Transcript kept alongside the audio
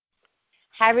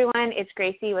Hi, everyone. It's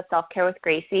Gracie with Self-Care with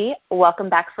Gracie. Welcome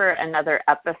back for another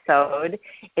episode.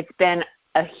 It's been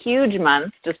a huge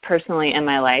month just personally in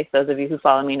my life. Those of you who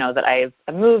follow me know that I've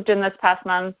moved in this past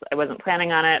month. I wasn't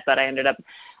planning on it, but I ended up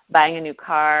buying a new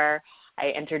car. I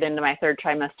entered into my third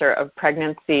trimester of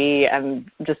pregnancy. I'm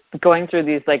just going through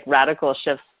these radical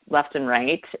shifts left and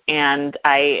right. And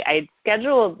I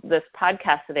scheduled this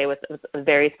podcast today with a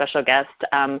very special guest,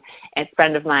 a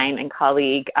friend of mine and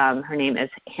colleague. Her name is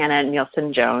Hannah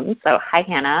Nielsen-Jones. So hi,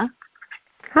 Hannah.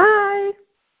 Hi.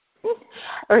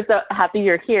 We're so happy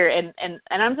you're here. And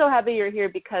I'm so happy you're here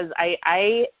because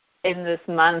I in this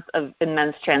month of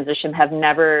immense transition, have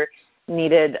never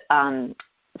needed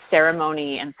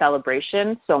ceremony and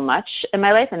celebration so much in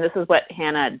my life. And this is what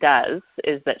Hannah does,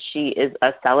 is that she is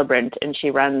a celebrant, and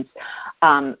she runs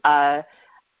a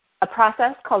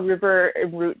process called River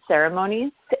and Root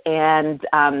Ceremonies. And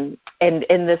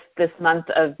in this month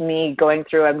of me going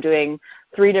through, I'm doing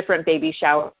 3 different baby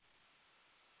showers.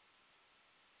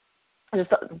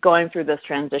 Just going through this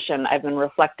transition, I've been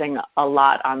reflecting a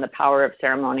lot on the power of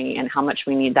ceremony and how much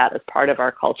we need that as part of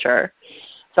our culture.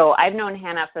 So I've known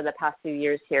Hannah for the past few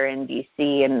years here in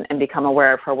D.C. and become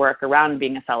aware of her work around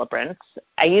being a celebrant.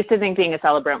 I used to think being a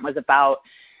celebrant was about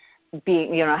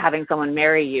being, having someone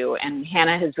marry you, and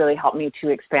Hannah has really helped me to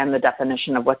expand the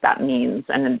definition of what that means,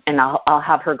 and I'll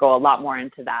have her go a lot more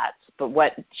into that. But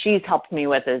what she's helped me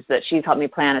with is that she's helped me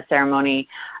plan a ceremony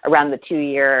around the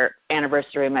 2-year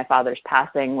anniversary of my father's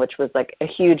passing, which was a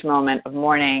huge moment of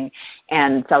mourning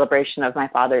and celebration of my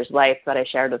father's life that I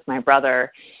shared with my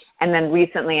brother. And then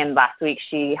recently, and last week,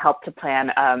 she helped to plan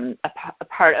a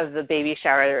part of the baby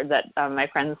shower that my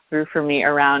friends threw for me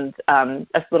around a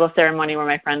little ceremony where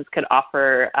my friends could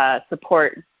offer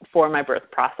support for my birth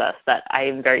process that I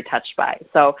am very touched by.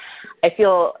 So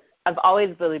I've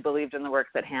always really believed in the work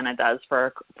that Hannah does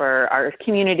for our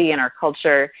community and our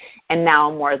culture, and now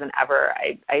more than ever,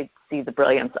 I see the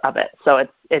brilliance of it. So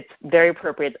it's very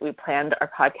appropriate that we planned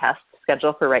our podcast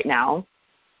schedule for right now.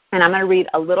 And I'm going to read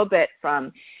a little bit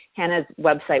from Hannah's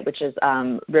website, which is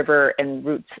River and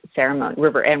Root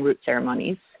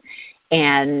Ceremonies.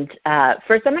 And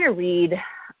first, I'm going to read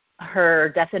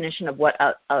her definition of what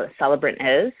a celebrant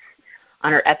is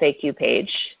on her FAQ page.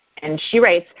 And she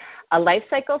writes, "A life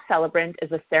cycle celebrant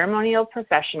is a ceremonial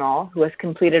professional who has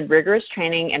completed rigorous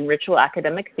training in ritual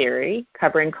academic theory,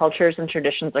 covering cultures and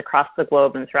traditions across the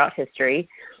globe and throughout history,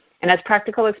 and has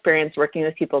practical experience working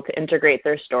with people to integrate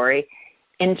their story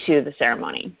into the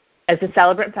ceremony. As the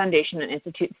Celebrant Foundation and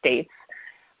Institute states,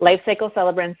 life cycle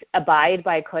celebrants abide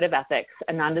by a code of ethics,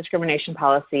 a non-discrimination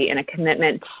policy, and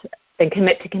commit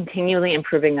to continually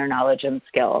improving their knowledge and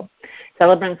skill.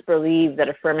 Celebrants believe that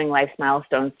affirming life's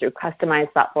milestones through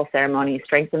customized, thoughtful ceremonies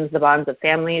strengthens the bonds of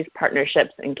families,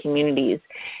 partnerships, and communities,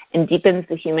 and deepens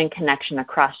the human connection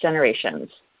across generations.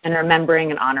 And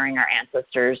remembering and honoring our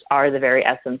ancestors are the very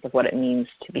essence of what it means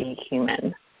to be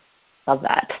human." Love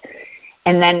that.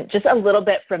 And then just a little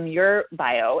bit from your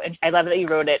bio, and I love that you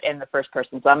wrote it in the first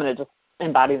person, so I'm going to just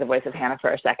embody the voice of Hannah for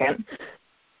a second.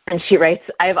 And she writes,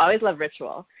 "I have always loved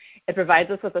ritual. It provides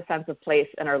us with a sense of place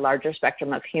in our larger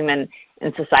spectrum of human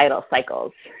and societal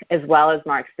cycles, as well as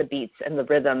marks the beats and the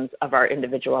rhythms of our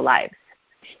individual lives.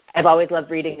 I've always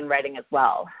loved reading and writing as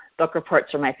well. Book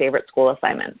reports are my favorite school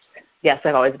assignments. Yes,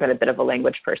 I've always been a bit of a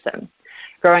language person.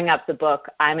 Growing up, the book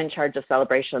I'm in Charge of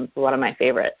Celebrations was one of my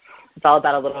favorites. It's all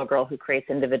about a little girl who creates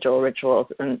individual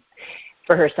rituals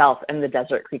for herself and the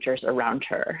desert creatures around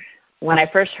her. When I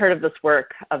first heard of this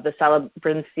work of the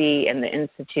Celebrancy and the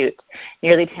Institute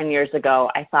nearly 10 years ago,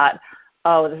 I thought,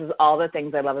 oh, this is all the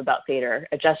things I love about theater: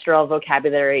 a gestural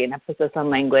vocabulary, an emphasis on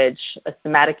language, a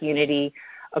thematic unity,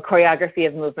 a choreography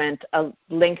of movement, a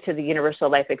link to the universal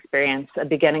life experience, a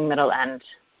beginning, middle, end,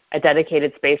 a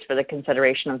dedicated space for the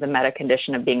consideration of the meta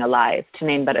condition of being alive, to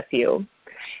name but a few.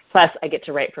 Plus, I get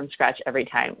to write from scratch every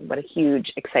time. What a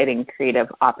huge, exciting, creative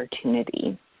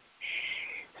opportunity."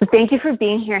 So thank you for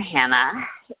being here, Hannah.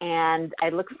 And I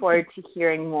look forward to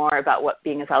hearing more about what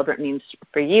being a celebrant means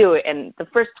for you. And the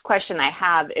first question I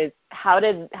have is, how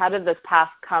did this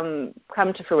path come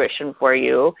to fruition for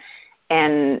you?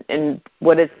 And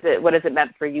what has it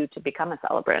meant for you to become a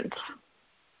celebrant?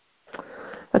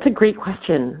 That's a great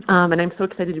question, and I'm so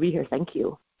excited to be here. Thank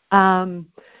you.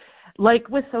 Like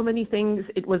with so many things,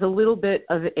 it was a little bit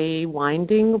of a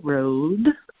winding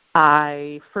road.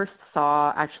 I first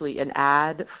saw actually an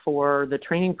ad for the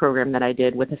training program that I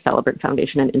did with the Celebrant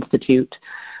Foundation and Institute.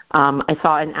 I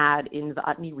saw an ad in the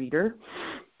Utne Reader,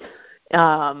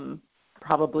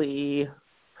 probably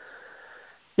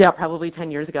probably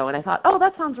 10 years ago. And I thought, oh,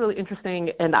 that sounds really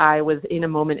interesting. And I was in a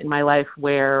moment in my life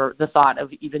where the thought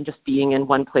of even just being in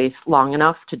one place long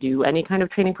enough to do any kind of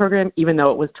training program, even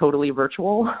though it was totally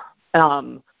virtual,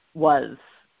 was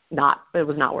not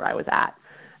where I was at.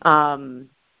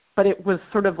 But it was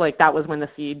sort of like that was when the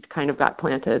seed kind of got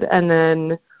planted. And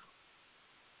then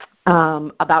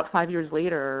about 5 years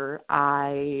later,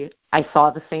 I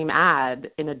saw the same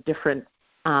ad in a different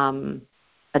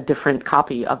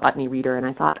copy of Botany Reader, and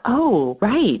I thought, oh,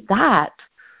 right, that,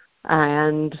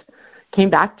 and came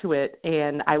back to it,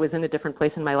 and I was in a different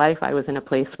place in my life. I was in a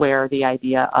place where the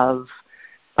idea of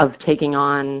taking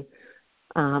on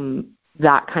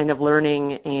that kind of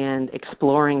learning and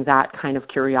exploring that kind of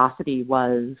curiosity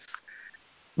was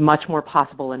much more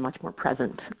possible and much more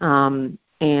present.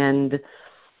 And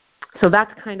so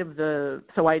that's kind of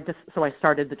so I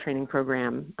started the training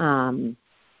program,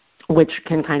 which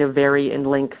can kind of vary in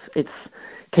length. It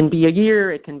can be a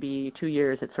year, it can be 2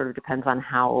 years. It sort of depends on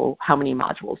how many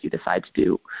modules you decide to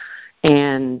do.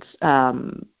 And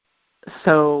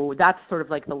so that's sort of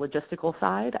like the logistical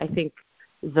side. I think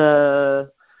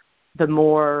the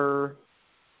more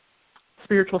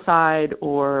spiritual side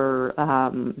or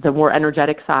the more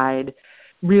energetic side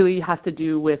really has to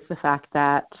do with the fact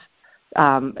that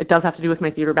it does have to do with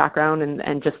my theater background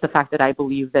and just the fact that I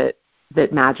believe that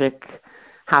magic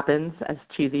happens, as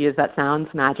cheesy as that sounds.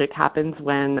 Magic happens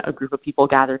when a group of people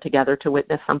gather together to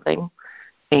witness something,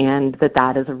 and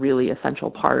that is a really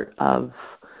essential part of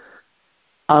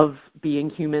being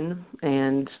human,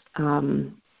 and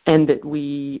that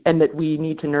we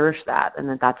need to nourish that,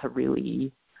 and that's a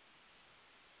really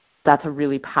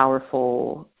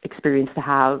powerful experience to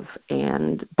have,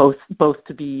 and both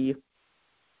to be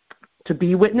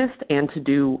witnessed and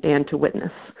to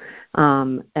witness.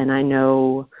 And I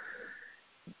know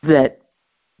that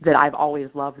I've always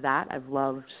loved that. I've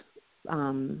loved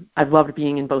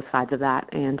being in both sides of that,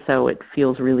 and so it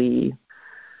feels really,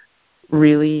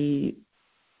 really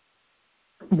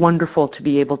wonderful to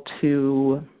be able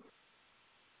to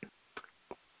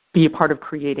be a part of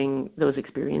creating those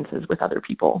experiences with other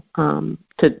people,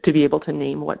 to be able to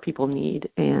name what people need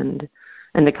and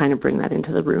to kind of bring that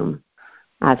into the room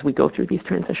as we go through these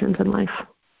transitions in life.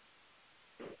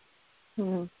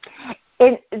 Mm-hmm.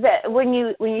 When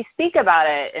you speak about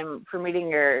it, and from reading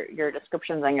your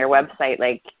descriptions on your website,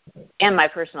 like, and my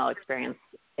personal experience,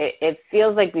 it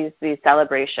feels like these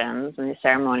celebrations and these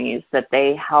ceremonies, that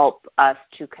they help us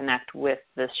to connect with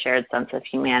this shared sense of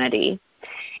humanity.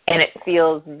 And it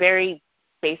feels very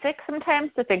basic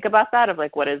sometimes to think about that, of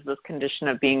like, what is this condition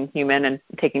of being human, and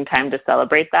taking time to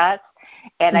celebrate that.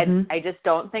 And mm-hmm. I just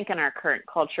don't think in our current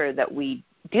culture that we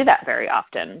do that very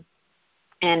often.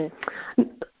 And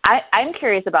I'm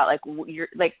curious about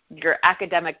your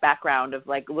academic background of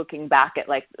like looking back at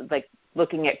like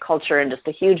looking at culture in just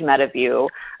a huge meta view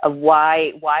of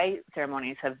why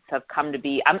ceremonies have come to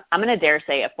be. I'm going to dare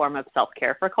say a form of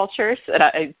self-care for cultures. And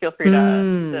I feel free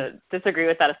to disagree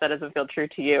with that if that doesn't feel true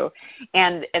to you.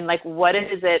 And like, what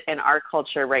is it in our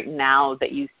culture right now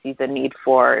that you see the need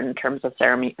for in terms of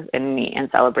ceremony and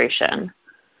celebration?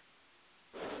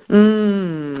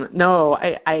 No,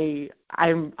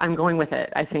 I'm going with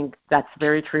it. I think that's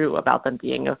very true about them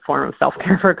being a form of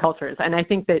self-care for cultures, and I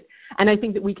think that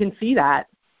we can see that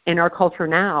in our culture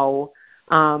now,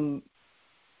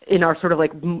 in our sort of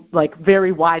like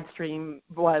very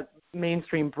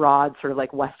mainstream, broad sort of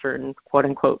like Western quote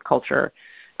unquote culture,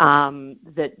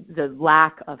 that the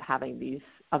lack of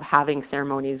having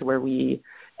ceremonies where we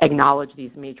acknowledge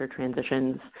these major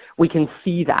transitions, we can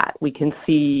see that. We can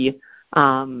see.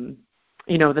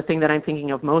 The thing that I'm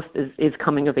thinking of most is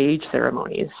coming of age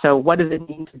ceremonies. So what does it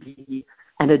mean to be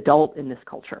an adult in this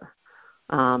culture?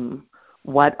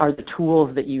 What are the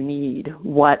tools that you need?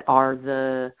 What are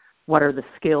the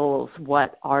skills?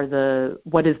 What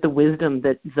is the wisdom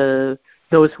that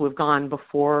those who have gone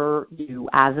before you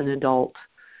as an adult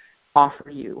offer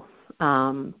you?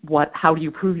 How do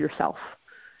you prove yourself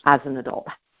as an adult?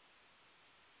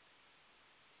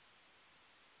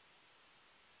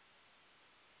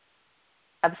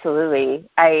 Absolutely.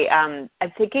 I'm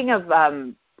thinking of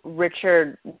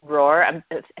Richard Rohr.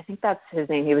 I think that's his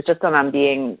name. He was just on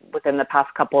Being within the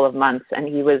past couple of months, and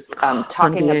he was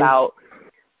talking about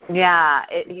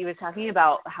he was talking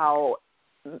about how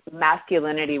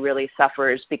masculinity really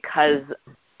suffers because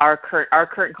our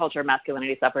current culture,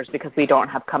 masculinity suffers because we don't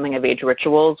have coming of age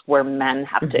rituals where men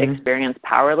have mm-hmm. to experience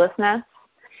powerlessness.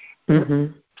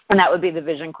 Mm-hmm. And that would be the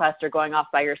vision quest or going off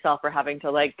by yourself or having to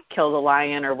like kill the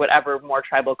lion or whatever more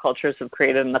tribal cultures have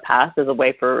created in the past as a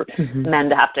way for men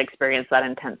to have to experience that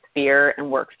intense fear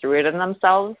and work through it in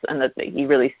themselves. And that he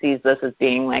really sees this as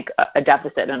being like a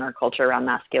deficit in our culture around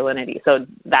masculinity. So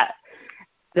that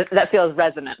feels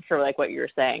resonant for like what you're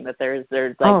saying, that there's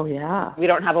like, we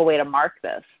don't have a way to mark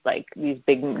this, like these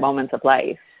big moments of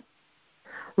life.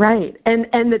 Right. And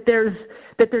that there's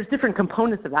different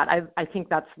components of that. I think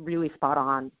that's really spot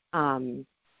on,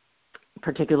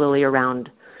 particularly around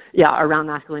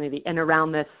masculinity and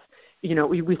around this,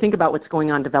 we think about what's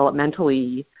going on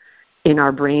developmentally in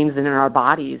our brains and in our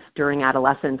bodies during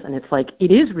adolescence. And it's like,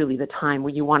 it is really the time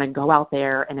where you want to go out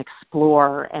there and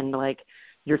explore, and like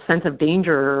your sense of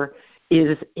danger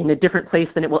is in a different place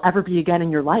than it will ever be again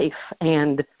in your life.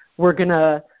 And we're going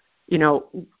to,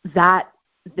 that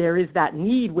there is that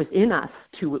need within us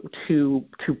to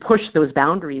push those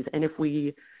boundaries. And if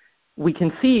we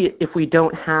can see, if we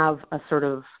don't have a sort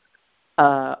of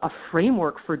a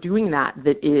framework for doing that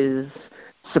is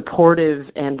supportive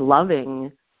and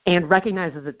loving and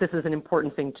recognizes that this is an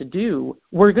important thing to do,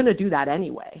 we're going to do that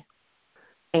anyway.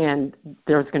 And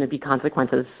there's going to be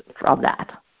consequences of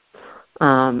that.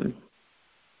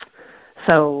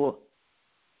 So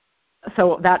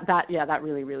that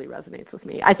really, really resonates with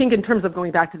me. I think in terms of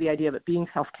going back to the idea of it being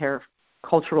self-care,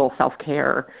 cultural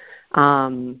self-care,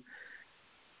 I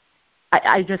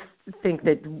just think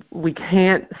that we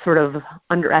can't sort of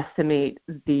underestimate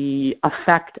the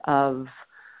effect of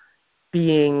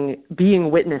being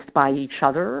witnessed by each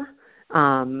other,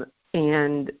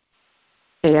 and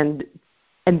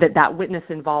that witness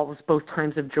involves both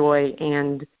times of joy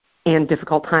and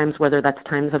difficult times, whether that's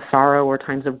times of sorrow or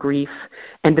times of grief,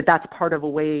 and that's part of a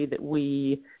way that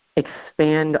we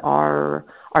expand our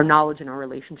knowledge and our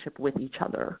relationship with each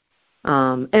other.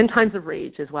 And times of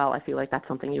rage as well. I feel like that's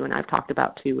something you and I have talked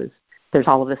about too, is there's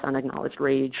all of this unacknowledged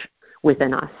rage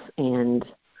within us, and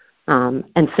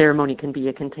ceremony can be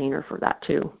a container for that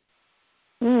too.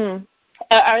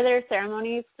 Are there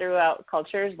ceremonies throughout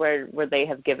cultures where they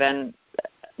have given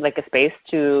like a space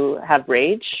to have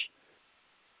rage?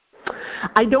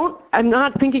 I'm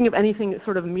not thinking of anything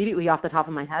sort of immediately off the top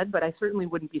of my head, but I certainly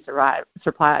wouldn't be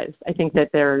surprised. I think that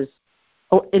there's,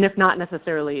 and if not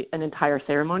necessarily an entire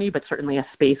ceremony, but certainly a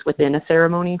space within a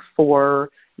ceremony for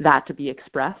that to be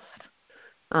expressed,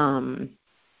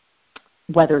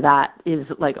 whether that is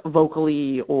like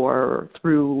vocally or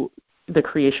through the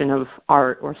creation of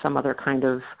art or some other kind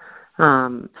of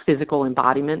physical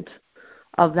embodiment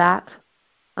of that.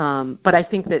 But I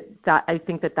think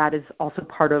that is also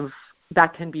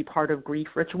that can be part of grief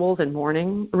rituals and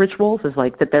mourning rituals, is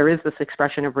like that there is this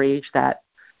expression of rage that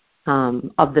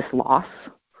of this loss,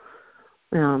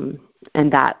 and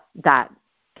that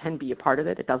can be a part of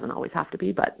it. It doesn't always have to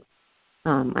be, but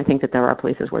I think that there are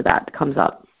places where that comes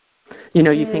up.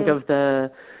 You think of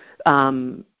the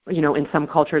in some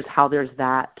cultures how there's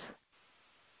that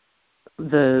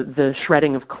the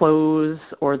shredding of clothes,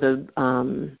 or the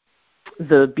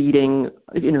beating,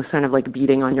 kind of like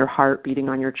beating on your heart, beating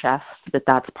on your chest,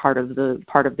 that's part of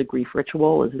the grief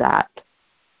ritual, is that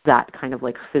kind of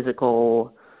like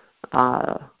physical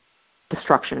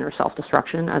destruction or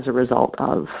self-destruction as a result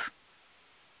of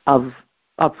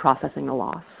processing the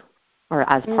loss, or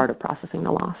as part of processing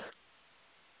the loss.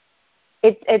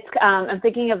 I'm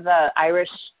thinking of the Irish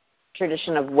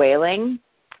tradition of wailing,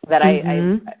 that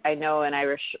I know an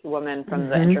Irish woman from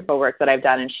the Integral work that I've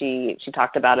done, and she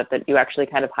talked about it, that you actually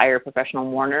kind of hire professional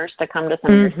mourners to come to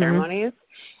some of your ceremonies,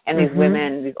 and these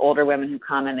women, these older women who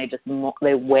come, and they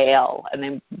wail,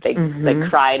 and they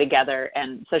cry together.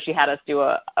 And so she had us do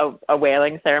a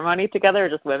wailing ceremony together,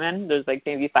 just women. There's like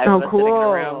maybe 5 of us sitting in a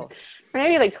room. For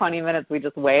maybe like 20 minutes, we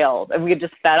just wailed, and we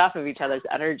just fed off of each other's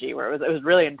energy, where it was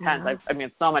really intense. I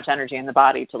mean, so much energy in the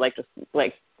body to just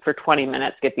for 20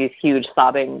 minutes get these huge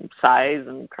sobbing sighs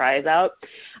and cries out.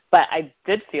 But I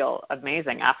did feel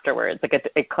amazing afterwards. Like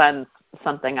it cleansed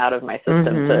something out of my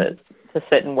system to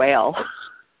sit and wail.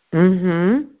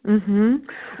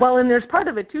 Well, and there's part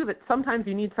of it too that sometimes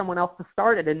you need someone else to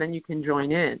start it, and then you can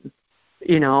join in,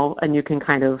 and you can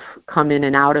kind of come in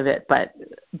and out of it. But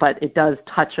it does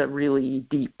touch a really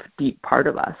deep, deep part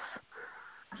of us,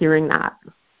 hearing that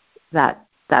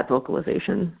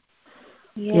vocalization.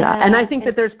 Yeah, and I think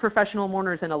that there's professional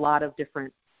mourners in a lot of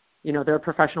different, there are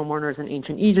professional mourners in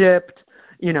ancient Egypt.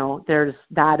 There's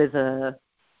that is a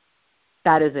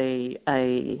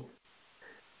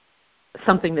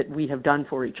something that we have done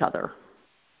for each other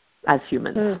as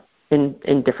humans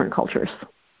in different cultures.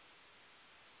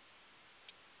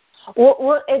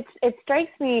 Well, it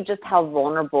strikes me just how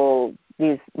vulnerable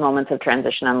these moments of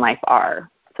transition in life are.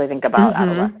 So I think about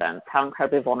adolescence, how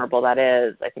incredibly vulnerable that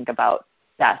is. I think about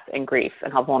death and grief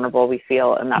and how vulnerable we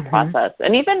feel in that process.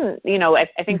 And even,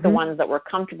 I think the ones that we're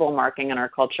comfortable marking in our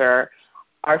culture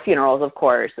are funerals, of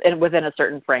course, and within a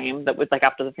certain frame that was like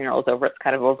after the funeral is over, it's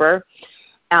kind of over.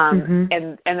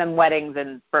 And then weddings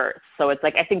and births. So it's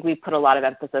like, I think we put a lot of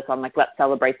emphasis on like, let's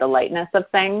celebrate the lightness of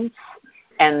things.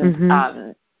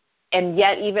 And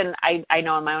yet even I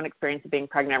know in my own experience of being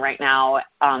pregnant right now,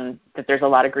 that there's a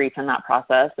lot of grief in that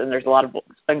process, and there's a lot of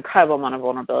incredible amount of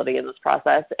vulnerability in this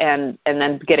process. And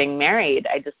then getting married,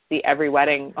 I just see every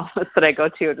wedding almost that I go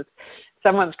to, just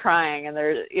someone's crying, and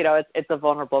there's, it's a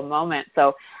vulnerable moment.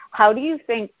 So how do you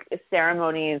think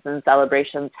ceremonies and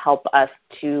celebrations help us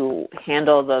to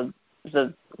handle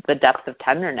the depth of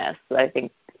tenderness that I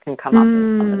think can come up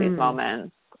in some of these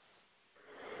moments?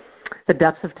 The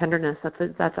depths of tenderness,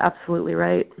 that's absolutely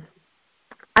right.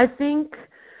 I think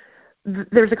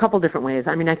there's a couple different ways.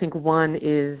 I mean, I think one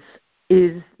is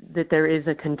that there is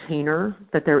a container,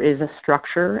 that there is a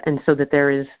structure, and so that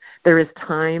there is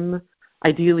time.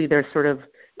 Ideally, there's sort of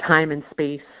time and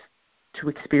space to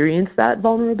experience that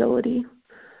vulnerability.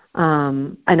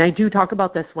 And I do talk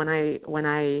about this when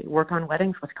I work on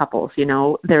weddings with couples.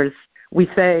 We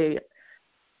say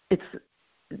it's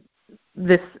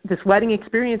this wedding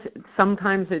experience,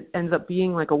 sometimes it ends up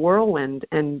being like a whirlwind,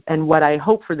 and what I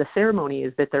hope for the ceremony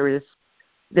is that there is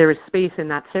space in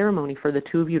that ceremony for the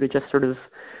two of you to just sort of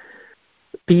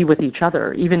be with each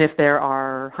other, even if there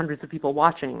are hundreds of people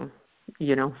watching.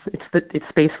 It's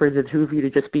space for the two of you to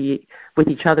just be with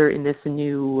each other in this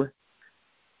new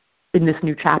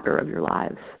chapter of your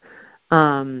lives.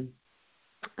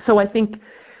 So I think,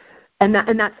 and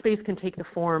that space can take the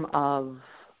form of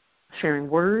sharing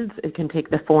words. It can take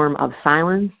the form of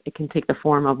silence. It can take the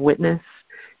form of witness.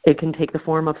 It can take the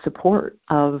form of support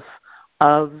of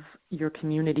your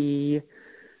community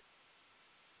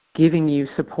giving you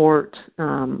support,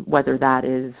 whether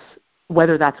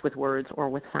that's with words or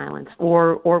with silence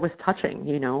or with touching.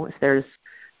 If there's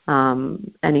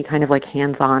any kind of like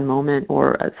hands-on moment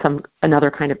or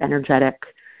another kind of energetic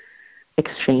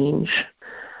exchange.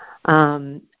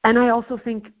 And I also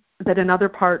think that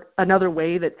another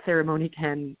way that ceremony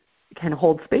can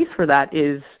hold space for that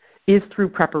is through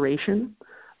preparation.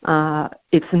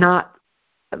 It's not,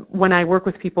 when I work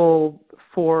with people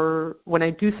when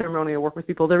I do ceremonial work with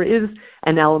people, there is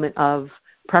an element of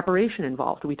preparation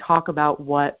involved. We talk about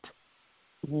what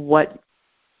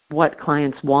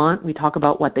clients want. We talk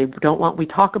about what they don't want. We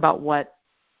talk about what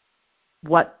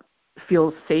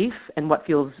feels safe and what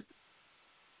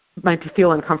might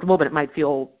feel uncomfortable, but it might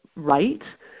feel right.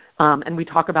 And we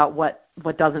talk about what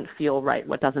doesn't feel right,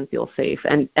 what doesn't feel safe.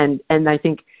 And I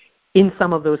think in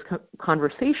some of those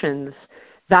conversations,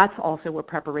 that's also a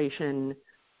preparation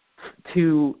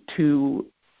to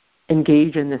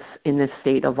engage in this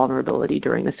state of vulnerability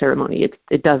during the ceremony.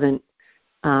 It doesn't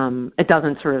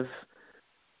sort of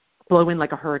blow in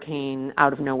like a hurricane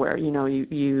out of nowhere.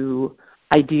 You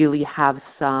ideally have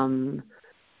some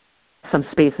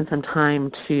space and some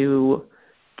time to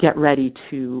get ready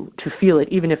to feel it,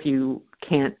 even if you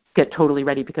can't get totally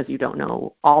ready because you don't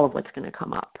know all of what's going to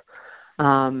come up.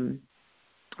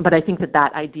 But I think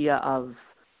that idea of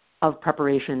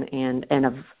preparation and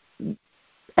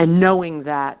knowing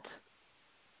that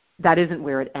isn't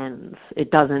where it ends.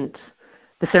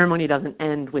 The ceremony doesn't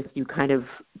end with you kind of,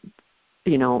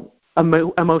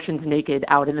 emotions naked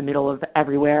out in the middle of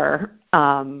everywhere.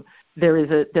 There is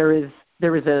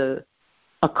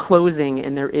a closing,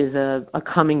 and there is a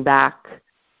coming back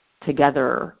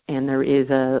together, and there is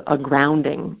a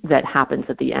grounding that happens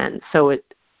at the end. So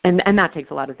and that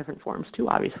takes a lot of different forms too,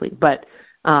 obviously. But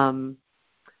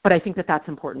I think that's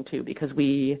important too, because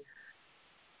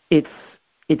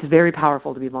it's very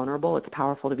powerful to be vulnerable. It's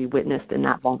powerful to be witnessed in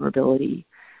that vulnerability.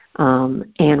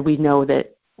 And we know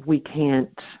that we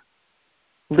can't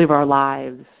live our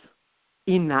lives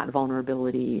in that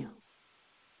vulnerability.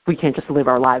 We can't just live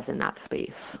our lives in that space.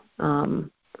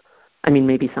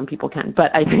 Maybe some people can,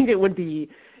 but I think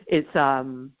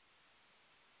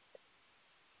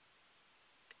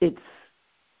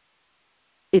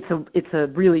it's a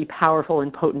really powerful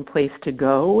and potent place to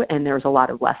go, and there's a lot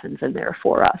of lessons in there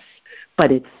for us.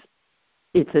 But it's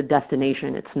a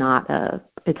destination. It's not a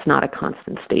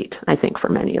constant state, I think, for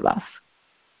many of us.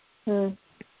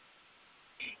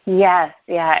 Yes,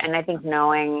 yeah, and I think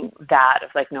knowing that, of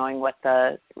like knowing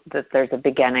that there's a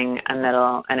beginning, a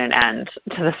middle, and an end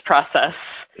to this process,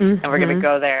 and we're going to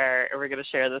go there, and we're going to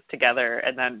share this together,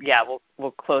 and then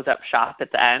we'll close up shop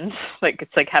at the end. Like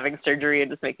it's like having surgery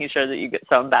and just making sure that you get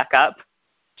sewn back up.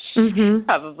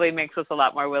 probably makes us a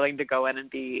lot more willing to go in and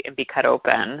be cut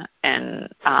open. And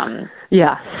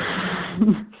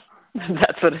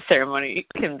that's what a ceremony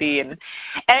can be. And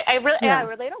I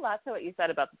relate a lot to what you said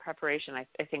about the preparation. I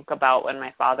think about when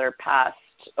my father passed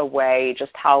away,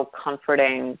 just how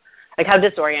comforting, like how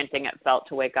disorienting it felt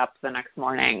to wake up the next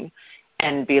morning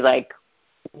and be like,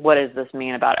 what does this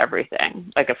mean about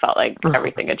everything? Like it felt like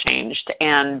everything had changed.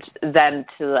 And then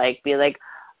to like be like,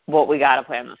 well, we got to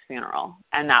plan this funeral.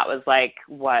 And that was like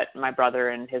what my brother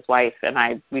and his wife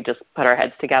and we just put our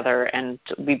heads together, and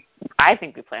I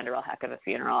think we planned a real heck of a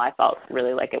funeral. I felt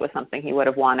really like it was something he would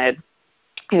have wanted.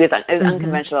 He was as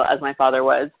unconventional as my father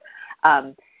was.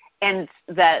 And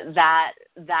that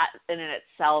in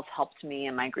itself helped me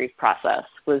in my grief process,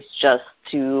 was just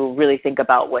to really think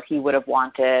about what he would have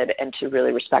wanted and to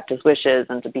really respect his wishes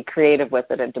and to be creative with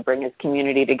it and to bring his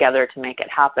community together to make it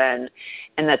happen.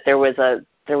 And that there was a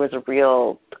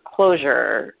real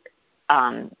closure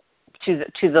to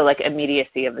the like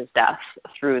immediacy of his death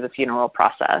through the funeral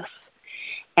process.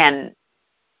 And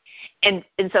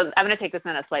so I'm going to take this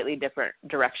in a slightly different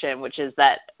direction, which is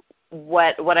that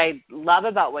what I love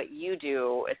about what you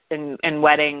do in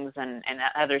weddings and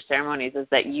other ceremonies is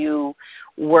that you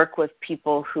work with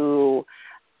people who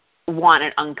want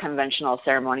an unconventional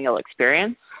ceremonial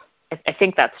experience. I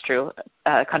think that's true.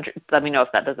 Let me know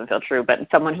if that doesn't feel true. But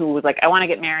someone who was like, I want to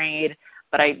get married,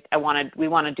 but we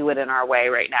want to do it in our way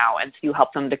right now, and so you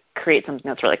help them to create something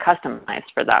that's really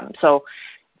customized for them. So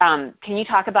can you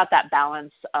talk about that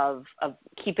balance of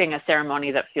keeping a ceremony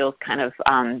that feels kind of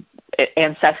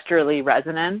ancestrally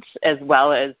resonant, as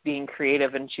well as being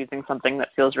creative and choosing something that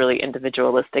feels really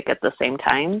individualistic at the same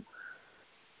time?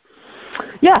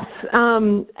 Yes,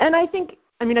 and I think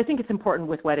it's important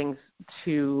with weddings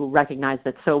to recognize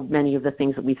that so many of the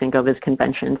things that we think of as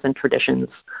conventions and traditions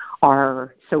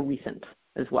are so recent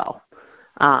as well.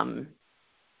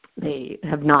 They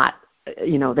have not,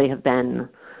 they have been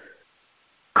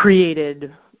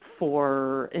created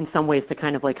in some ways to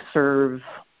kind of like serve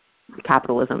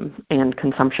capitalism and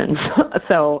consumption.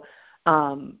 So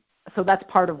that's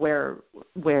part of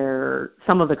where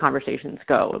some of the conversations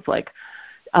go of like,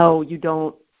 oh, you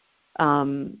don't,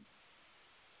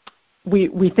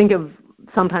 we think of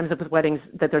sometimes with weddings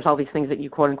that there's all these things that you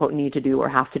quote unquote need to do or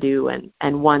have to do.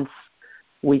 And once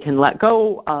we can let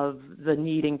go of the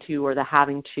needing to or the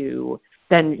having to,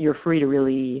 then you're free to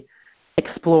really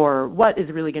explore what is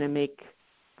really going to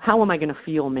how am I going to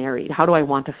feel married? How do I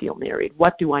want to feel married?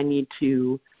 What do I need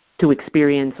to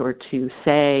experience or to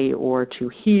say or to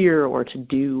hear or to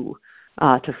do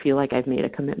to feel like I've made a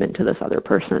commitment to this other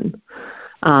person?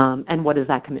 And what does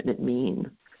that commitment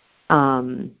mean?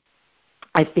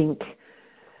 I think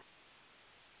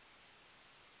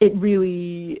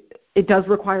it does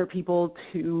require people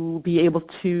to be able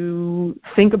to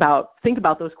think about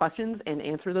those questions and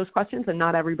answer those questions, and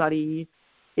not everybody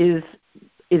is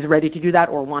ready to do that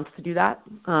or wants to do that.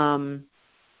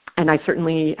 And I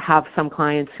certainly have some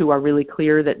clients who are really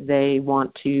clear that they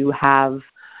want to have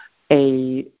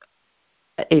a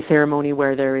ceremony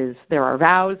where there are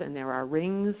vows and there are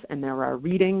rings and there are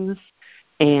readings,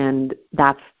 and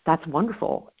that's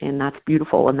wonderful and that's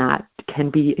beautiful and that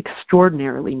can be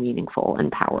extraordinarily meaningful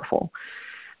and powerful.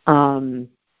 And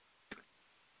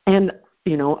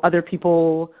other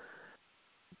people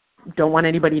don't want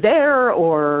anybody there,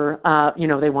 or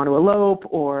they want to elope,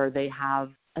 or they have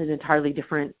an entirely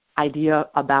different idea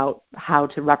about how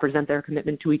to represent their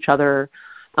commitment to each other.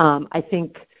 I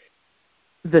think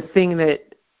the thing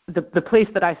that the place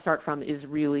that I start from is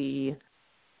really,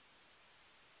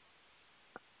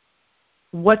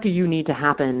 what do you need to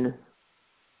happen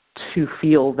to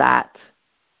feel that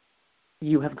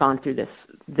you have gone through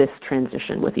this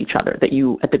transition with each other, that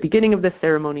you, at the beginning of this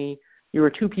ceremony, you were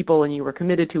two people and you were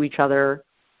committed to each other,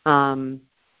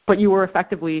 but you were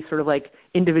effectively sort of like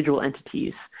individual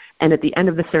entities. And at the end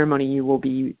of the ceremony, you will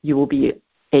be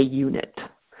a unit.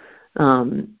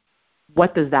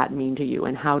 What does that mean to you,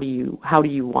 and how do you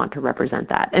want to represent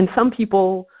that? And some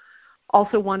people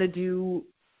also want to do,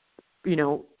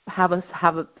 have a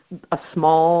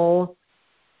small,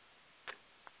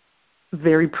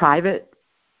 very private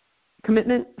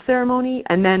commitment ceremony,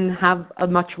 and then have a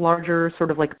much larger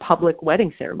sort of like public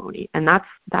wedding ceremony. And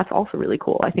that's also really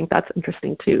cool. I think that's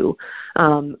interesting too.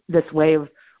 This way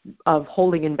of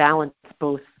holding in balance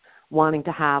both wanting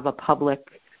to have a public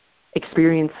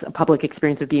experience of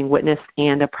being witnessed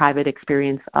and a private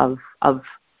experience of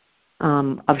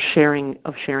sharing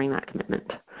that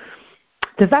commitment.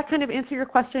 Does that kind of answer your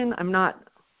question? I'm not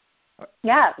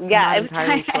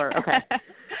entirely sure. Okay.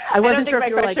 I wasn't sure if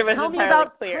you were like, tell me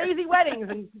about crazy weddings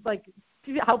and like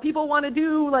how people want to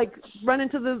do, like run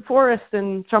into the forest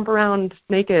and jump around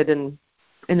naked and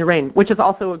in the rain, which is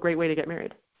also a great way to get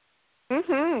married.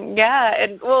 Yeah,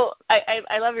 and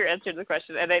I love your answer to the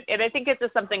question, and I think it's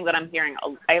just something that I'm hearing.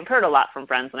 I've heard a lot from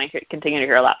friends, and I continue to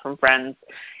hear a lot from friends.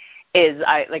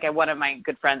 One of my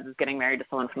good friends is getting married to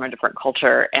someone from a different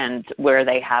culture, and where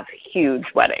they have huge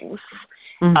weddings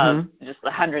of just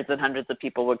hundreds and hundreds of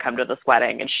people would come to this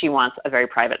wedding, and she wants a very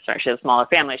private ceremony. She has a smaller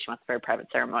family. She wants a very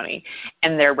private ceremony,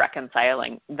 and they're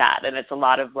reconciling that. And it's a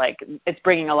lot of it's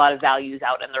bringing a lot of values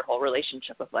out in their whole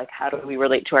relationship of how do we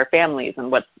relate to our families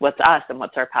and what's us and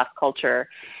what's our past culture.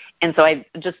 And so I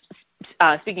just,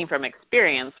 speaking from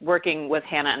experience, working with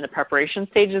Hannah in the preparation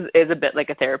stages is a bit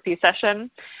like a therapy session.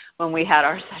 When we had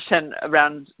our session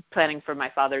around planning for my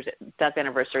father's death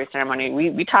anniversary ceremony,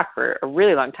 we talked for a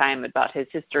really long time about his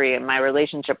history and my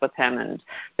relationship with him and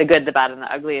the good, the bad, and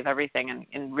the ugly of everything.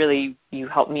 And really, you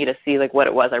helped me to see what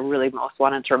it was I really most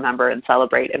wanted to remember and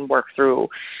celebrate and work through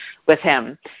with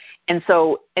him. And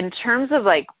so in terms of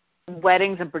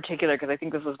weddings in particular, because I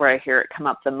think this is where I hear it come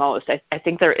up the most, I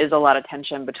think there is a lot of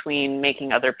tension between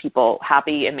making other people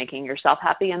happy and making yourself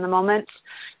happy in the moment.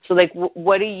 So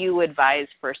what do you advise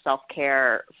for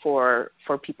self-care for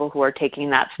people who are taking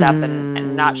that step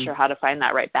and not sure how to find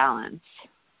that right balance?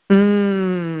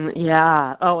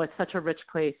 Yeah. Oh, it's such a rich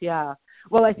place. Yeah.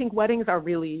 Well, I think weddings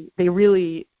they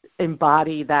really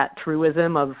embody that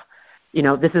truism of,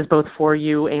 this is both for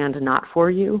you and not for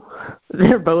you.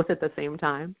 They're both at the same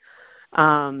time.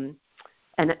 And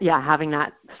yeah,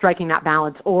 striking that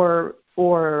balance or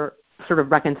sort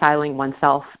of reconciling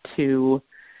oneself to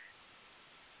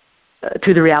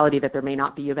the reality that there may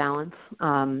not be a balance.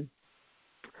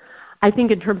 I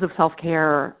think in terms of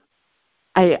self-care,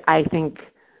 I think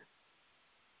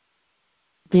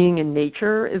being in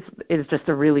nature is just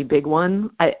a really big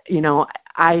one.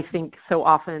 I think so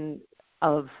often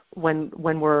of when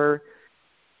we're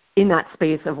in that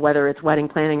space of whether it's wedding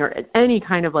planning or any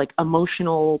kind of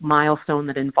emotional milestone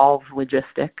that involves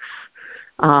logistics,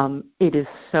 it is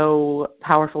so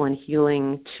powerful and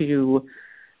healing to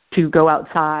go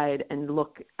outside and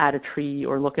look at a tree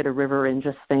or look at a river and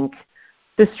just think,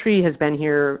 this tree has been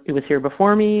here, it was here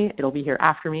before me, it'll be here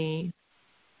after me.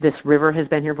 This river has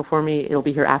been here before me, it'll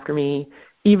be here after me.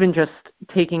 Even just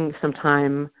taking some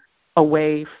time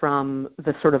away from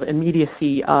the sort of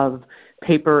immediacy of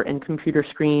paper and computer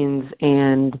screens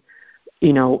and,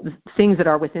 things that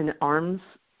are within arm's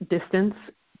distance,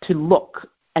 to look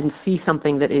and see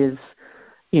something that is,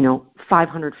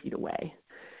 500 feet away.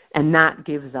 And that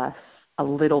gives us a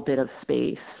little bit of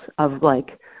space of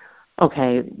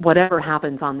okay, whatever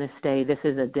happens on this day, this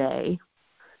is a day,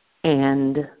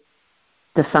 and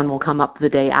the sun will come up the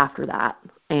day after that,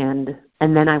 and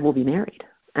then I will be married.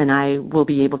 And I will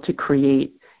be able to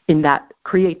create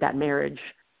that marriage,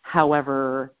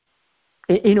 however,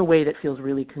 in a way that feels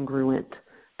really congruent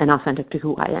and authentic to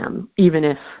who I am, even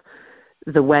if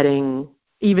there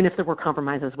were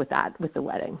compromises with the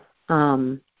wedding.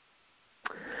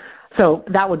 So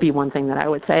that would be one thing that I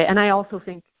would say. And I also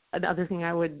think another thing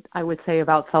I would say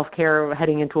about self-care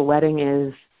heading into a wedding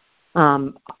is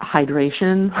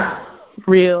hydration,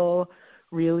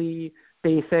 really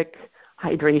basic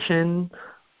hydration.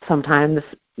 Sometimes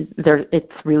it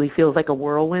really feels like a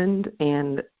whirlwind,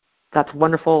 and that's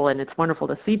wonderful, and it's wonderful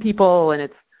to see people, and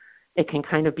it can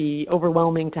kind of be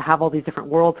overwhelming to have all these different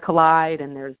worlds collide,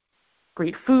 and there's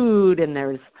great food, and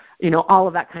there's all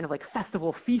of that kind of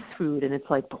festival feast food, and it's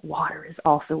but water is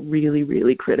also really,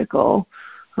 really critical,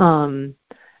 and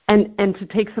to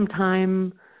take some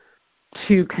time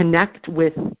to connect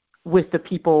with the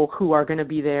people who are going to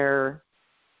be there,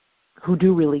 who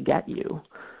do really get you.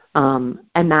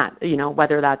 And that,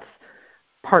 whether that's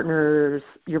partners,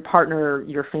 your partner,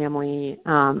 your family,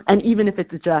 and even if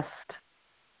it's just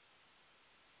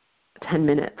 10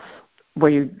 minutes where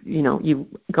you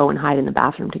go and hide in the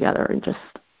bathroom together and just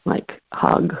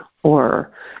hug,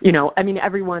 or,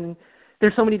 everyone,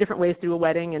 there's so many different ways to do a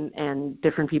wedding, and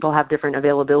different people have different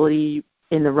availability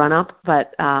in the run up.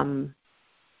 But,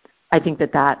 I think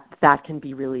that can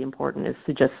be really important, is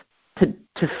to just,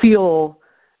 to feel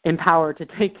empowered to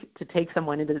take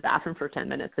someone into the bathroom for 10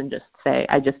 minutes and just say,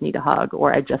 I just need a hug,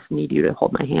 or I just need you to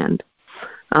hold my hand.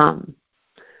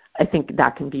 I think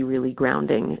that can be really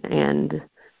grounding and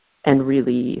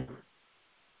really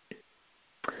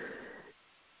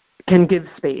can give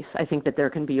space. I think that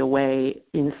there can be a way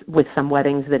with some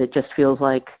weddings that it just feels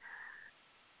like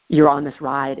you're on this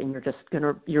ride and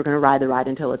you're gonna ride the ride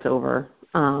until it's over.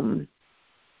 And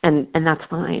that's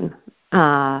fine.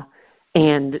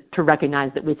 And to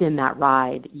recognize that within that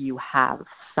ride, you have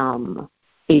some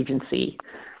agency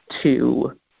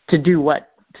to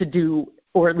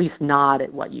or at least nod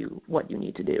at what you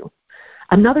need to do.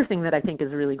 Another thing that I think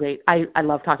is really great, I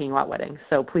love talking about weddings,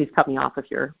 so please cut me off if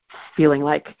you're feeling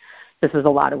like this is a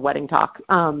lot of wedding talk.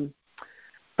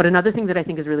 But another thing that I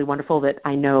think is really wonderful that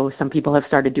I know some people have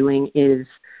started doing is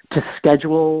to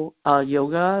schedule a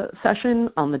yoga session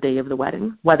on the day of the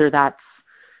wedding, whether that's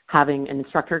having an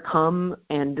instructor come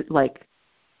and like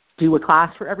do a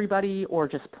class for everybody, or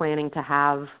just planning to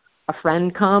have a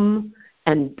friend come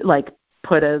and like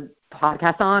put a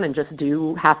podcast on and just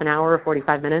do half an hour or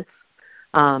 45 minutes.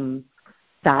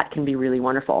 That can be really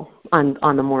wonderful on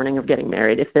the morning of getting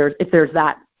married. If there's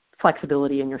that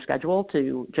flexibility in your schedule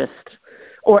to just,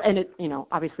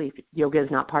 obviously if yoga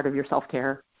is not part of your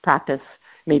self-care practice,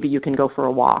 maybe you can go for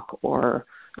a walk or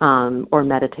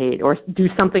meditate or do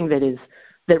something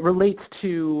that relates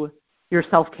to your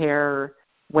self-care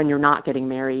when you're not getting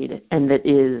married, and that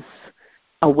is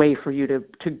a way for you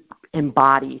to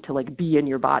embody, to like be in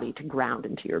your body, to ground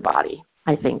into your body.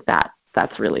 I think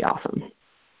that's really awesome.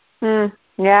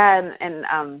 Yeah,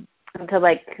 and to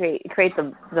like create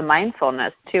the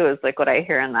mindfulness too is like what I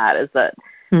hear in that is that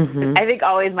I think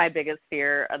always my biggest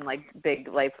fear on like big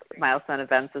life milestone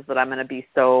events is that I'm going to be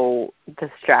so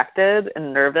distracted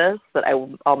and nervous that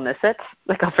I'll miss it.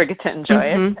 Like I'll forget to enjoy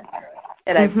it.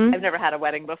 And I've never had a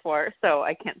wedding before, so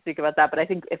I can't speak about that. But I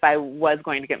think if I was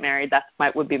going to get married,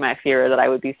 would be my fear, that I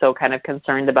would be so kind of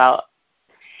concerned about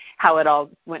how it all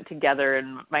went together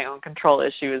and my own control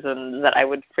issues, and that I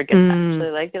would forget to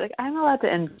actually be like, I'm allowed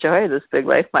to enjoy this big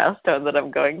life milestone that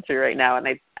I'm going through right now. And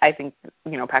I think,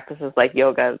 practices like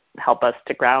yoga help us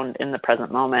to ground in the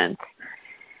present moment.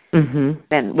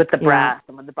 And with the breath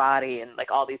and with the body and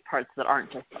like all these parts that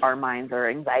aren't just our minds or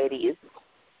anxieties.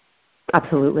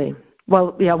 Absolutely.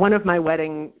 Well, yeah, one of my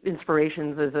wedding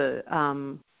inspirations is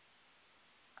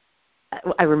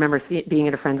I remember being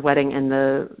at a friend's wedding, and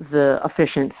the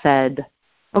officiant said,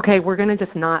 okay, we're going to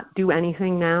just not do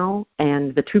anything now,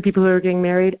 and the two people who are getting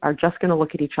married are just going to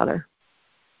look at each other.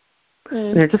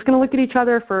 And they're just going to look at each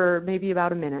other for maybe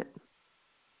about a minute.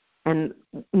 And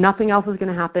nothing else is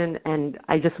going to happen, and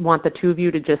I just want the two of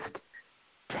you to just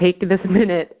take this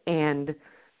minute and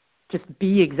just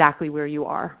be exactly where you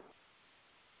are.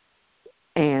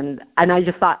 And I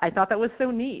thought that was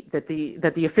so neat that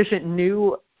the officiant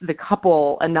knew the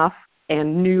couple enough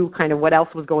and knew kind of what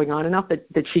else was going on enough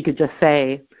that she could just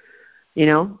say,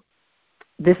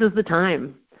 this is the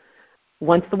time.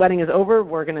 Once the wedding is over,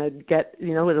 we're going to get,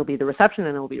 it'll be the reception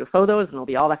and it'll be the photos and it'll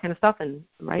be all that kind of stuff. And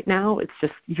right now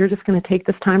you're just going to take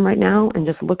this time right now and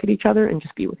just look at each other and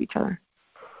just be with each other.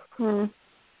 And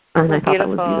I thought that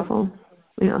was beautiful.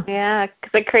 Yeah,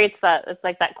 because it creates it's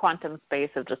like that quantum space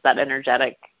of just that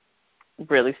energetic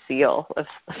really seal of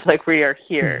like we are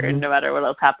here, and no matter what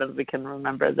else happens, we can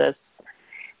remember this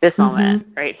moment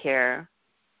right here.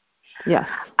 Yes.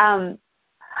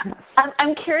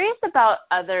 I'm curious about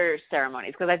other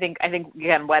ceremonies, because I think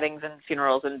again, weddings and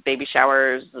funerals and baby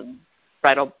showers and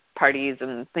bridal parties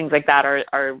and things like that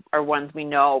are ones we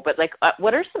know. But like,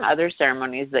 what are some other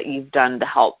ceremonies that you've done to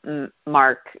help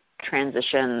mark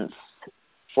transitions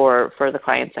for the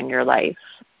clients in your life?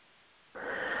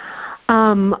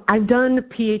 I've done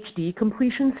PhD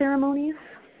completion ceremonies,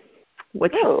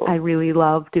 which I really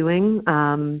love doing.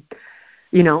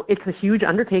 It's a huge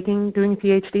undertaking doing a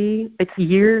PhD. It's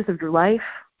years of your life.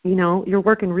 You're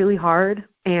working really hard,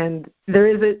 and there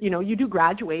is you do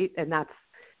graduate, and that's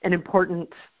an important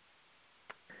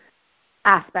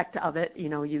aspect of it.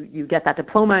 You get that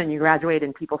diploma and you graduate,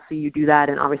 and people see you do that,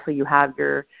 and obviously you have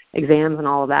your exams and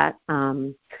all of that.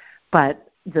 But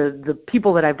the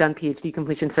people that I've done PhD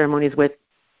completion ceremonies with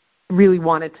really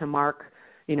wanted to mark,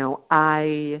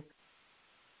 I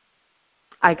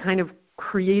kind of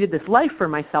created this life for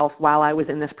myself while I was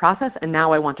in this process, and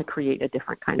now I want to create a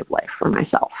different kind of life for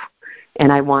myself.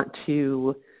 And I want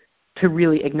to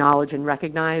really acknowledge and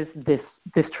recognize this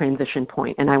transition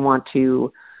point, and I want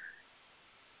to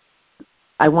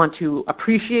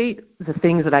appreciate the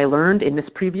things that I learned in this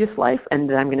previous life and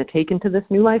that I'm going to take into this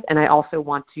new life, and I also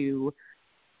want to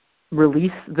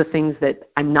release the things that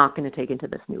I'm not going to take into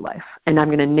this new life. And I'm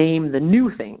going to name the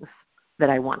new things that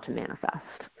I want to manifest.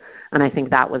 And I think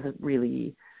that was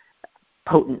really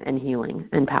potent and healing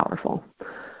and powerful.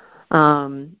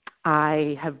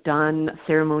 I have done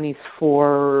ceremonies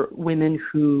for women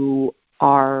who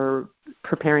are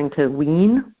preparing to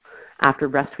wean after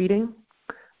breastfeeding,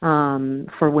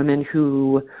 for women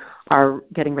who are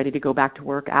getting ready to go back to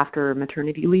work after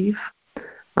maternity leave,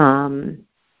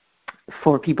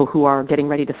 for people who are getting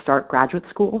ready to start graduate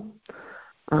school,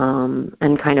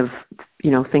 and kind of,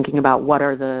 thinking about what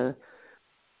are the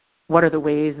what are the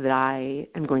ways that I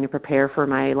am going to prepare for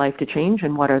my life to change,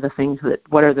 and what are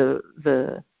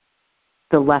the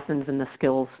lessons and the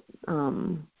skills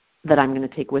that I'm going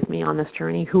to take with me on this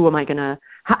journey?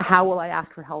 How will I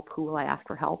ask for help? Who will I ask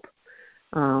for help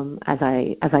as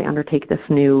I undertake this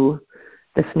new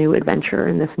adventure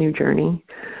and this new journey?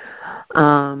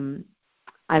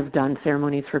 I've done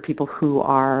ceremonies for people who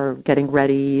are getting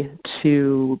ready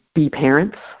to be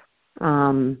parents.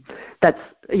 That's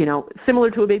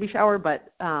similar to a baby shower,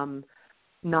 but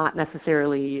not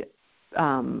necessarily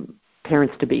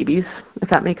parents to babies, if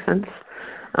that makes sense.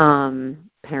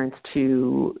 Parents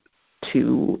to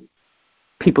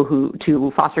people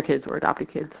to foster kids or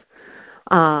adopted kids.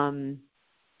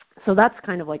 So that's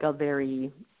kind of like a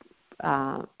very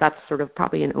that's sort of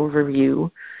probably an overview.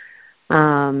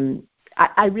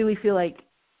 I really feel like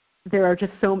there are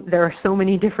so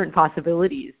many different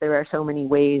possibilities. There are so many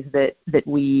ways that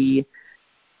we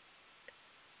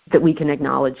can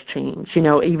acknowledge change.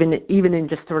 Even in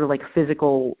just sort of like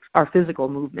our physical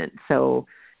movement. So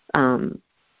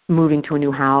moving to a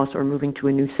new house or moving to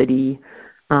a new city.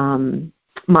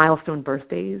 Milestone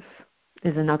birthdays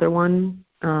is another one.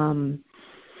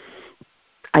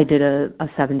 I did two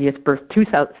 70th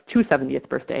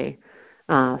birthday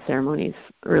ceremonies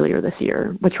earlier this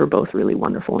year, which were both really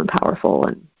wonderful and powerful,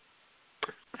 and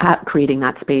creating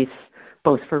that space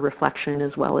both for reflection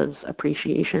as well as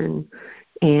appreciation,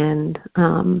 and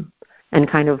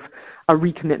kind of a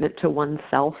recommitment to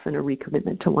oneself and a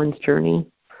recommitment to one's journey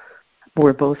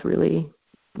were both really,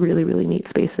 really, really neat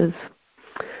spaces.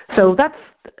 So that's,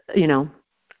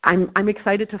 I'm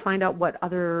excited to find out what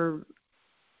other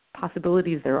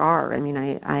possibilities there are. I mean,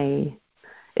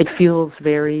 it feels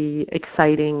very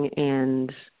exciting,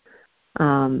 and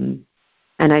I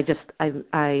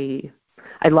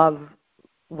love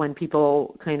when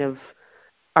people kind of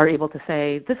are able to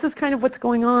say, this is kind of what's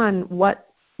going on. What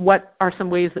are some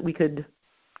ways that we could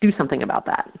do something about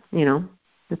that?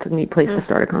 It's a neat place to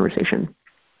start a conversation.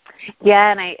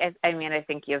 Yeah, and I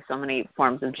think you have so many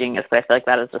forms of genius, but I feel like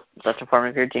that is just such a form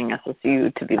of your genius, is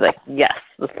you to be like, yes,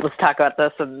 let's talk about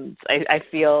this. And I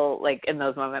feel like in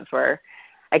those moments where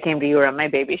I came to you around my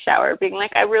baby shower, being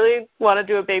like, I really want to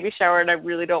do a baby shower, and I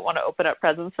really don't want to open up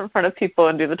presents in front of people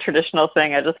and do the traditional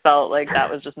thing. I just felt like that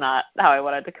was just not how I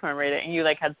wanted to commemorate it. And you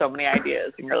had so many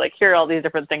ideas, and you're like, here are all these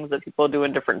different things that people do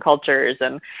in different cultures,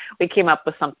 and we came up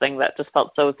with something that just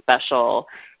felt so special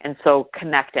and so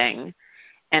connecting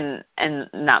in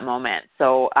that moment.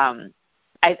 So I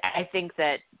think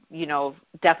that,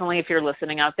 definitely if you're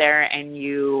listening out there and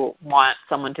you want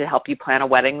someone to help you plan a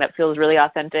wedding that feels really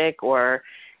authentic, or,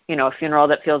 a funeral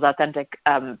that feels authentic,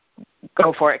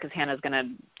 go for it, because Hannah's going to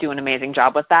do an amazing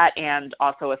job with that. And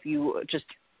also, if you just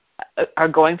are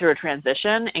going through a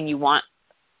transition and you want,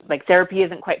 therapy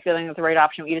isn't quite feeling like the right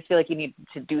option, but you just feel like you need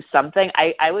to do something,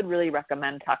 I would really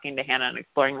recommend talking to Hannah and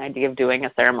exploring the idea of doing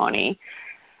a ceremony.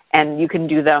 And you can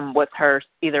do them with her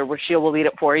either where she will lead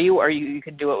it for you, or you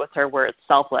can do it with her where it's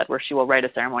self-led, where she will write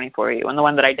a ceremony for you. And the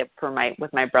one that I did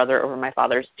with my brother over my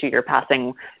father's 2-year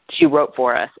passing, she wrote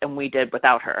for us, and we did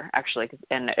without her, actually.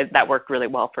 And that worked really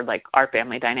well for, our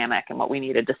family dynamic and what we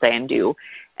needed to say and do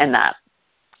and that.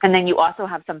 And then you also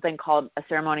have something called a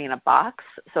ceremony in a box.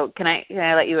 So can I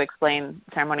let you explain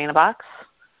ceremony in a box?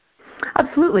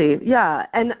 Absolutely, yeah.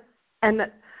 And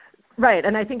right,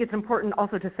 and I think it's important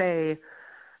also to say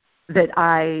that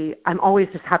I'm always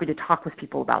just happy to talk with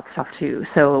people about stuff too.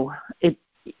 So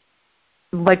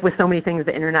like with so many things,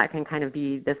 the internet can kind of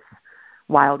be this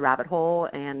wild rabbit hole.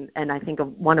 And I think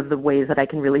one of the ways that I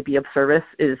can really be of service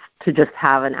is to just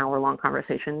have an hour-long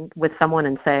conversation with someone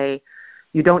and say,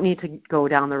 you don't need to go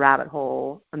down the rabbit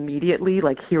hole immediately.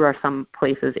 Here are some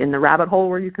places in the rabbit hole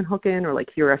where you can hook in, or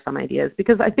here are some ideas.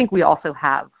 Because I think we also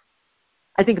I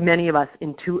think many of us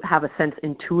have a sense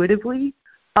intuitively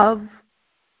of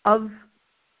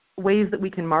ways that we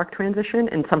can mark transition,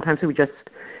 and sometimes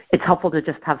it's helpful to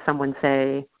just have someone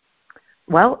say,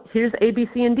 well, here's A, B,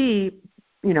 C, and D,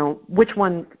 which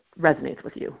one resonates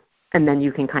with you? And then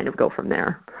you can kind of go from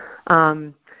there.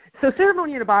 So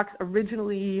Ceremony in a Box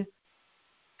originally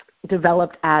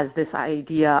developed as this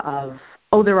idea of,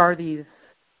 there are these,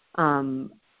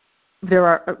 there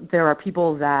are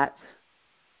people that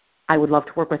I would love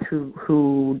to work with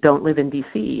who don't live in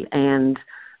DC, and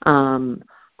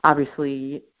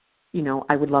obviously,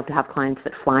 I would love to have clients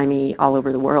that fly me all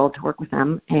over the world to work with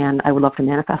them, and I would love to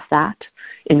manifest that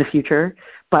in the future.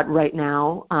 But right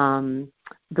now,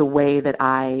 the way that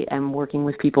I am working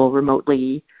with people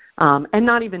remotely, and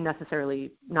not even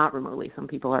necessarily not remotely, some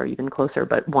people are even closer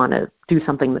but want to do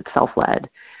something that's self-led,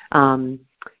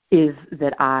 is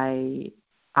that I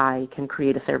I can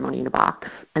create a ceremony in a box,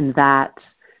 and that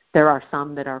there are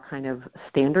some that are kind of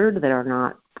standard that are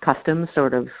not custom,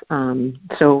 sort of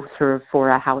for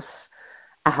a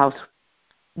house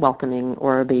welcoming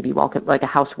or a baby welcome, like a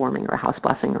housewarming or a house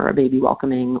blessing or a baby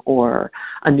welcoming or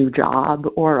a new job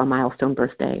or a milestone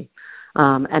birthday.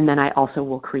 And then I also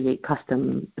will create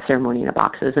custom ceremony in a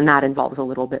boxes, and that involves a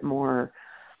little bit more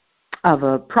of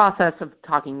a process of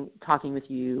talking with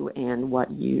you and what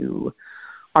you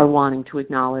are wanting to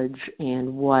acknowledge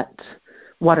and what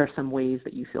are some ways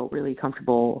that you feel really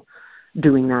comfortable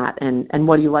doing that, and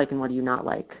what do you like and what do you not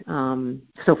like.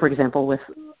 So for example,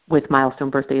 with milestone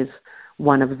birthdays,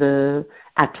 one of the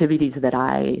activities that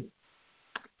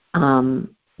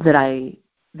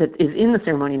is in the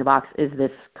ceremony in a box is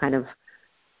this kind of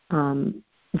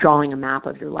drawing a map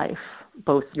of your life,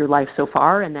 both your life so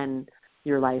far and then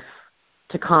your life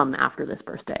to come after this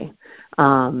birthday.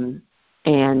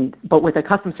 But with a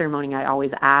custom ceremony, I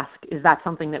always ask, is that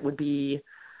something that would be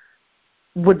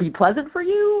pleasant for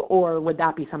you, or would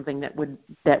that be something that would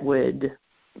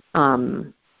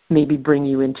maybe bring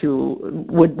you into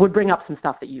would bring up some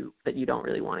stuff that you don't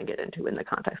really want to get into in the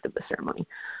context of the ceremony.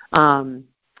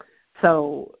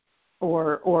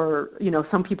 Or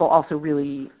some people also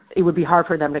really, it would be hard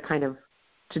for them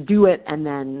to do it, and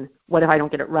then what if I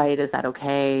don't get it right? Is that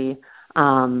okay?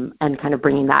 And kind of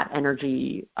bringing that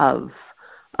energy of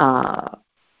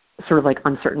sort of like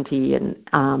uncertainty and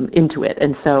into it.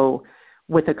 And so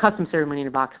with a custom ceremony in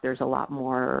a box, it's a lot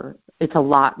more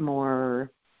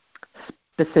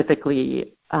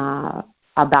specifically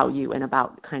about you and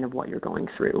about kind of what you're going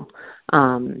through,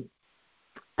 and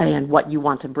what you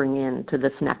want to bring into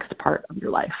this next part of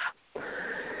your life.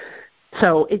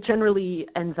 So it generally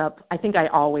ends up, I think I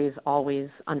always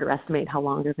underestimate how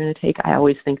long they're going to take. I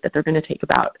always think that they're going to take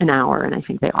about an hour, and I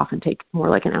think they often take more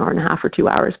like an hour and a half or 2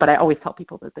 hours. But I always tell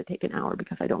people that they take an hour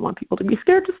because I don't want people to be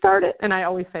scared to start it. And I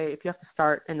always say, if you have to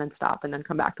start and then stop and then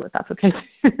come back to it, that's okay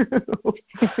too.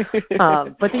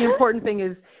 But the important thing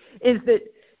is that,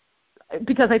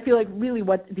 because I feel like really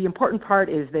what the important part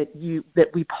is that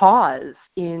we pause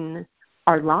in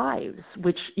our lives,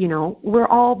 which, we're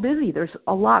all busy. There's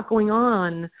a lot going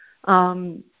on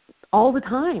all the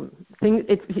time.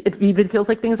 It even feels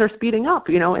like things are speeding up,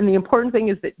 and the important thing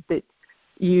is that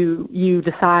you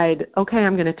decide, okay,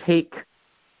 I'm going to take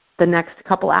the next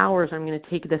couple hours, I'm going to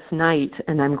take this night,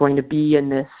 and I'm going to be in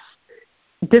this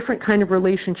different kind of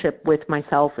relationship with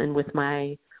myself and with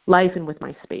my life and with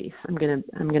my space. I'm going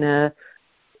to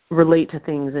relate to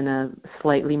things in a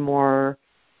slightly more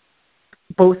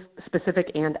both specific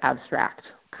and abstract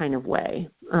kind of way,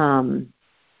 and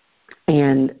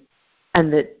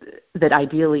that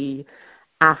ideally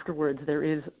afterwards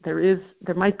there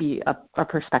might be a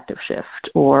perspective shift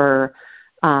or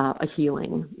a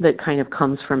healing that kind of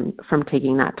comes from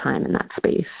taking that time in that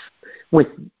space with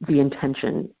the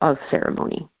intention of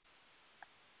ceremony.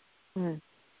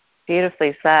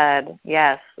 Beautifully said.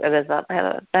 Yes, it is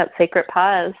that sacred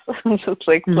pause, just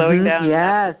like slowing down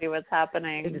to see what's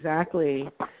happening. Exactly.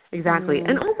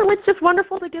 And also, it's just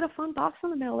wonderful to get a fun box in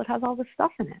the mail that has all this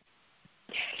stuff in it.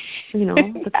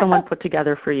 That someone put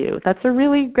together for you. That's a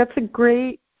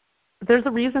great. There's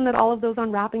a reason that all of those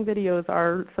unwrapping videos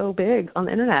are so big on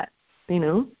the internet.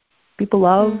 People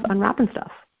love unwrapping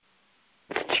stuff.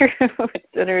 It's true. It's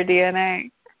in our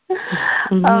DNA.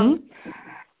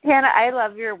 Hannah, I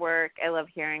love your work. I love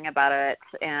hearing about it,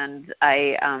 and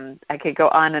I could go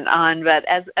on and on. But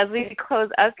as we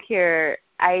close up here,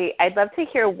 I'd love to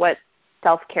hear what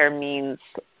self-care means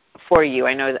for you.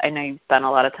 I know you've spent a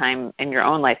lot of time in your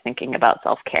own life thinking about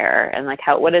self-care, and like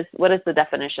what is the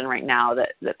definition right now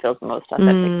that feels most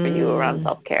authentic for you around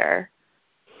self-care?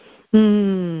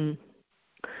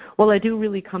 Well, I do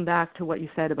really come back to what you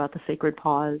said about the sacred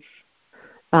pause.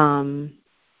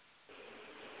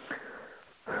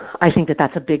 I think that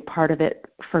that's a big part of it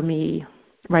for me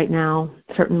right now,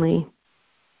 certainly.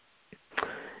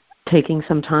 Taking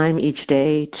some time each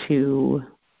day to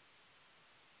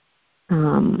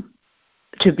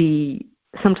be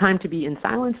in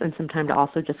silence, and some time to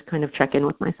also just kind of check in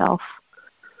with myself,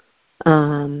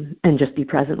 and just be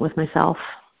present with myself.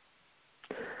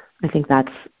 I think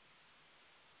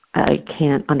I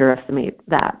can't underestimate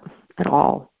that at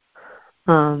all.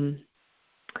 I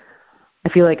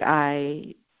feel like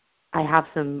I have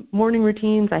some morning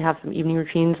routines. I have some evening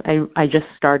routines. I just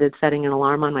started setting an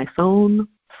alarm on my phone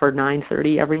for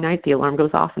 9:30 every night. The alarm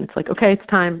goes off, and it's like, okay, it's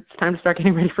time to start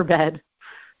getting ready for bed.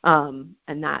 And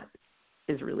that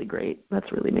is really great.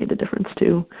 That's really made a difference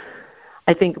too.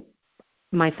 I think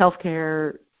my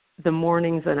self-care, the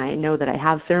mornings, and I know that I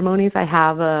have ceremonies, I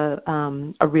have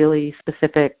a really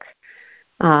specific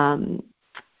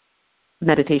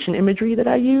meditation imagery that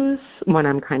I use when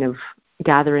I'm kind of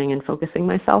gathering and focusing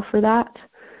myself for that.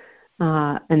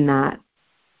 And that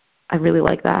I really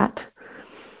like that.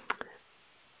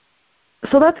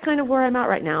 So that's kind of where I'm at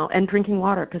right now, and drinking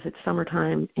water because it's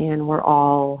summertime and we're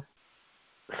all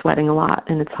sweating a lot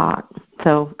and it's hot.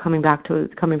 So coming back to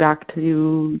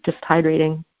just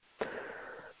hydrating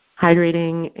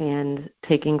and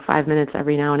taking 5 minutes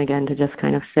every now and again to just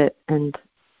kind of sit and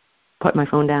put my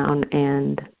phone down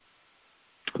and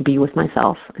be with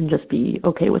myself and just be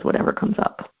okay with whatever comes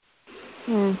up.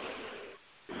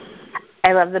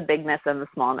 I love the bigness and the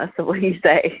smallness of what you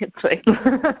say. It's like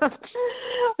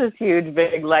this huge,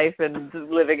 big life and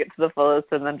living it to the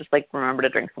fullest, and then just like remember to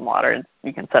drink some water, and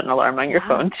you can set an alarm on your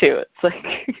phone too. It's like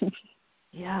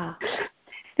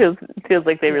feels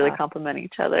like they really complement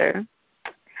each other.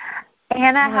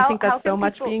 Hannah, I think that's so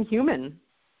much being human.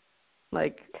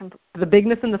 Like the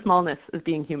bigness and the smallness is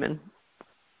being human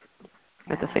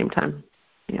at the same time.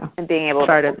 Yeah, and being able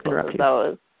to interrupt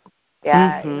those.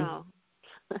 Yeah, you know.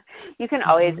 You can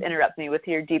always interrupt me with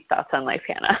your deep thoughts on life,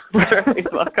 Hannah. You're always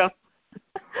welcome.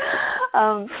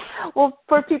 Well,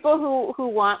 for people who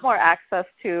want more access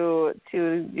to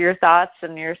your thoughts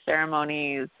and your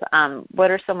ceremonies,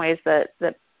 what are some ways that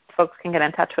folks can get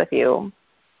in touch with you?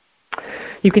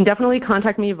 You can definitely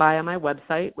contact me via my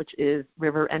website, which is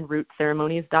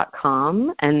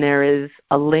riverandrootceremonies.com, and there is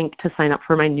a link to sign up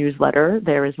for my newsletter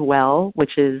there as well,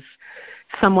 which is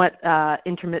somewhat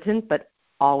intermittent, but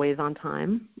always on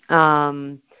time.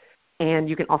 And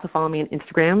you can also follow me on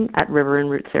Instagram at River and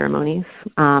Root Ceremonies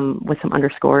with some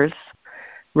underscores,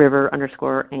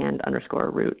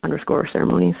 River_and_Root_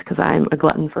 ceremonies, because I'm a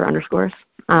glutton for underscores.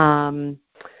 And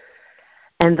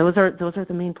those are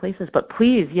the main places. But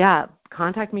please,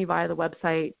 contact me via the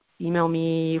website, email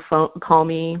me, call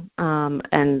me,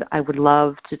 and I would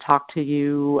love to talk to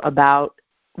you about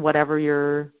whatever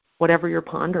you're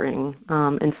pondering,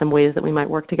 in some ways that we might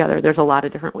work together. There's a lot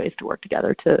of different ways to work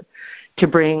together to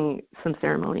bring some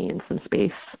ceremony and some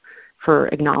space for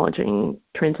acknowledging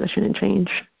transition and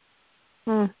change.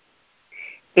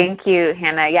 Thank you,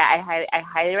 Hannah. Yeah, I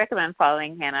highly recommend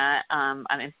following Hannah on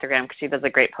Instagram because she does a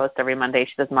great post every Monday.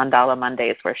 She does Mandala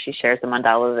Mondays where she shares the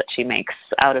mandala that she makes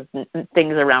out of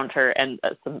things around her and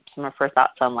some of her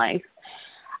thoughts on life.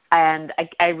 And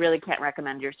I really can't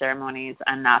recommend your ceremonies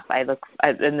enough. In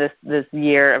this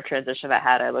year of transition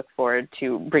I look forward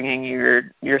to bringing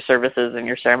your services and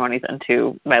your ceremonies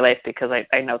into my life because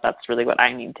I know that's really what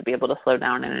I need to be able to slow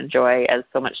down and enjoy as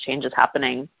so much change is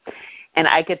happening. And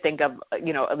I could think of,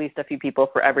 at least a few people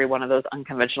for every one of those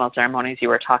unconventional ceremonies you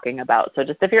were talking about. So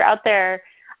just if you're out there,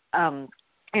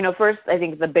 first, I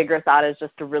think the bigger thought is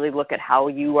just to really look at how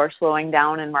you are slowing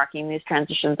down and marking these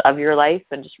transitions of your life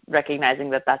and just recognizing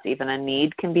that that's even a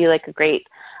need can be like a great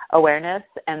awareness.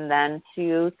 And then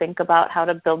to think about how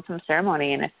to build some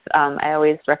ceremony. And I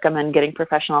always recommend getting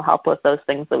professional help with those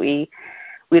things that we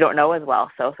don't know as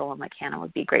well. So someone like Hannah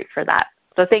would be great for that.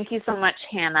 So thank you so much,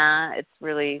 Hannah. It's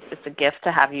a gift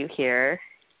to have you here.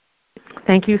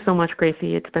 Thank you so much,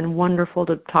 Gracie. It's been wonderful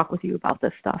to talk with you about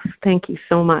this stuff. Thank you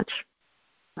so much.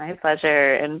 My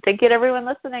pleasure. And thank you to everyone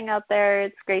listening out there.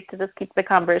 It's great to just keep the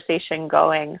conversation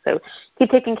going. So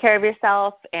keep taking care of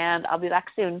yourself, and I'll be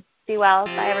back soon. Be well.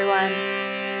 Bye, everyone.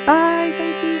 Bye.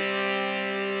 Thank you.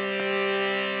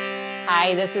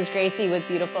 Hi, this is Gracie with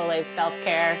Beautiful Life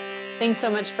Self-Care. Thanks so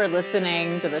much for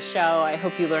listening to the show. I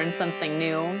hope you learned something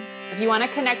new. If you want to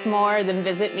connect more, then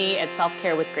visit me at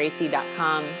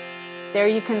selfcarewithgracie.com. There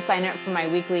you can sign up for my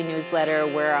weekly newsletter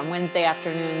where on Wednesday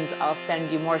afternoons I'll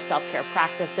send you more self-care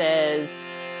practices,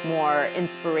 more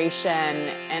inspiration,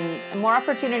 and more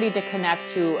opportunity to connect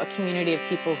to a community of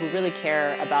people who really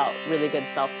care about really good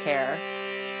self-care.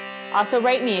 Also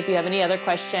write me if you have any other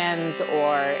questions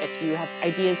or if you have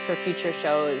ideas for future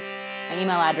shows. My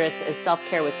email address is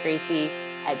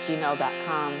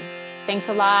selfcarewithgracie@gmail.com. Thanks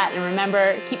a lot, and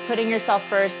remember, keep putting yourself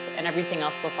first and everything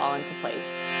else will fall into place.